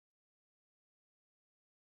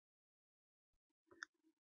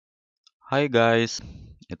Hi guys,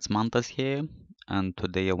 it's Mantas here, and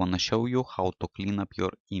today I want to show you how to clean up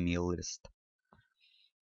your email list.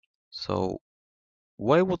 So,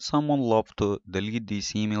 why would someone love to delete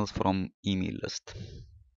these emails from email list?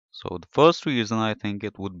 So, the first reason I think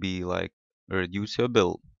it would be like reduce your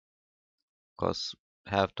bill, because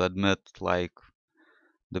have to admit like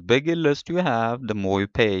the bigger list you have, the more you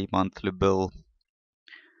pay monthly bill.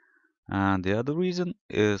 And the other reason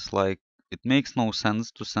is like it makes no sense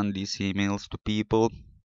to send these emails to people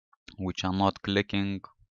which are not clicking,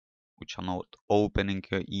 which are not opening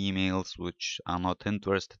your emails, which are not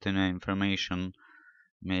interested in your information.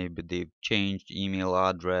 Maybe they've changed email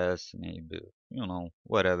address, maybe,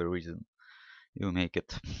 whatever reason you make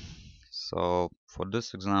it. So for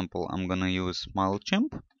this example, I'm gonna use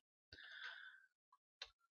mailchimp.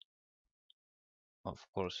 Of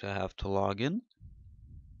course, you have to log in.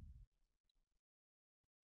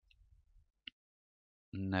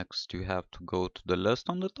 Next, you have to go to the list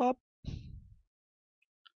on the top,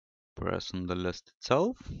 press on the list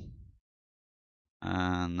itself,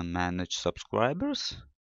 and manage subscribers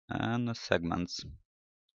and segments.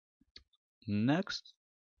 Next,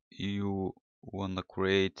 you want to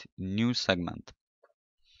create new segment,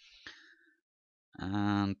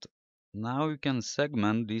 and now you can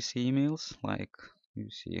segment these emails like you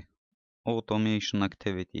see automation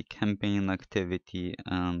activity, campaign activity,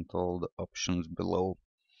 and all the options below.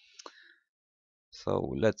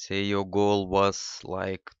 So let's say your goal was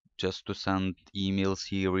like just to send email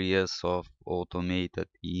series of automated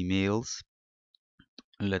emails.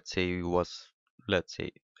 Let's say it was, let's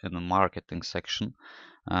say, in the marketing section,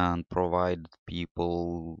 and provide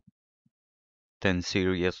people 10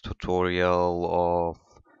 series tutorial of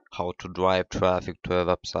how to drive traffic to a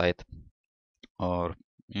website, or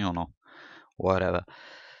whatever.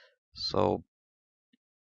 So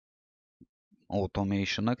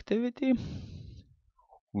automation activity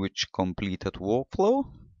which completed workflow.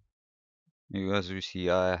 As you see,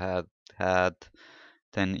 I had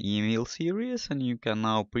 10 email series, and you can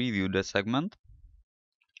now preview the segment.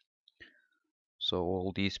 So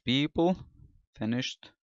all these people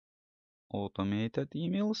finished automated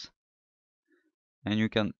emails, and you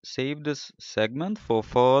can save this segment for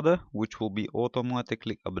further, which will be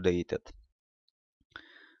automatically updated.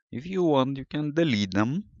 If you want, you can delete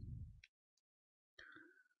them.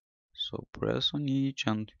 So press on each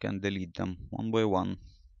and you can delete them one by one.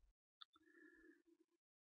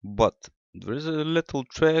 But there is a little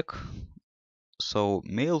trick. So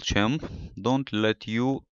MailChimp don't let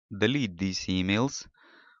you delete these emails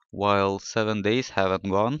while 7 days haven't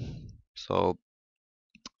gone. So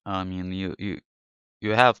I mean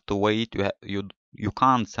you have to wait. You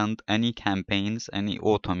can't send any campaigns, any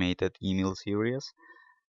automated email series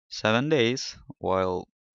 7 days, while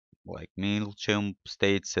like MailChimp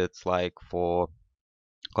states it's like for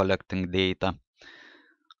collecting data.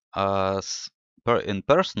 As in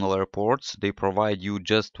personal reports, they provide you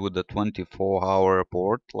just with a 24-hour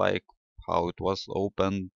report, like how it was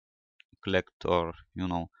opened, clicked, or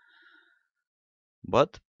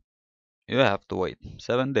But you have to wait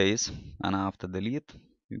 7 days, and after delete,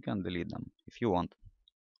 you can delete them if you want.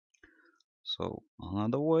 So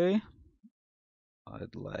another way,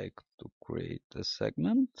 I'd like to create a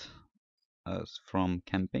segment as from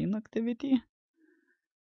campaign activity,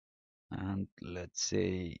 and let's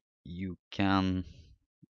say you can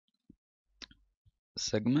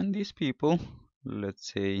segment these people.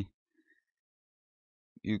 Let's say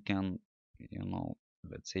you can,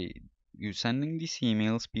 let's say you sending these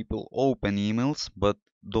emails, people open emails but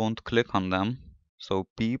don't click on them. So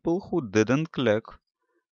people who didn't click,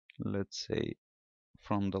 let's say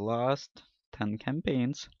from the last 10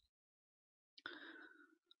 campaigns.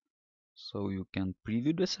 So you can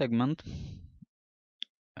preview the segment,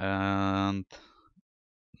 and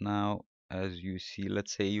now as you see,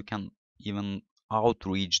 let's say you can even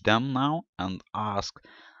outreach them now and ask,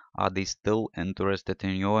 are they still interested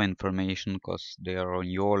in your information because they are on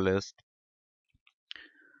your list.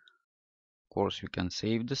 Of course, you can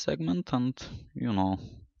save the segment, and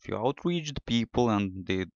if you outreach the people and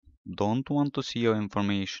they don't want to see your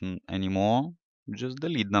information anymore, just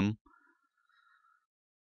delete them.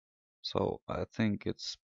 So I think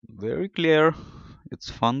it's very clear.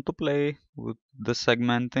 It's fun to play with the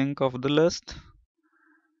segmenting of the list.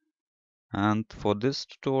 And for this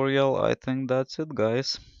tutorial, I think that's it,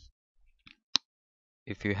 guys.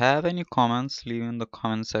 If you have any comments, leave in the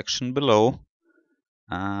comment section below.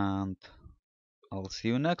 And I'll see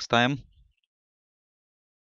you next time.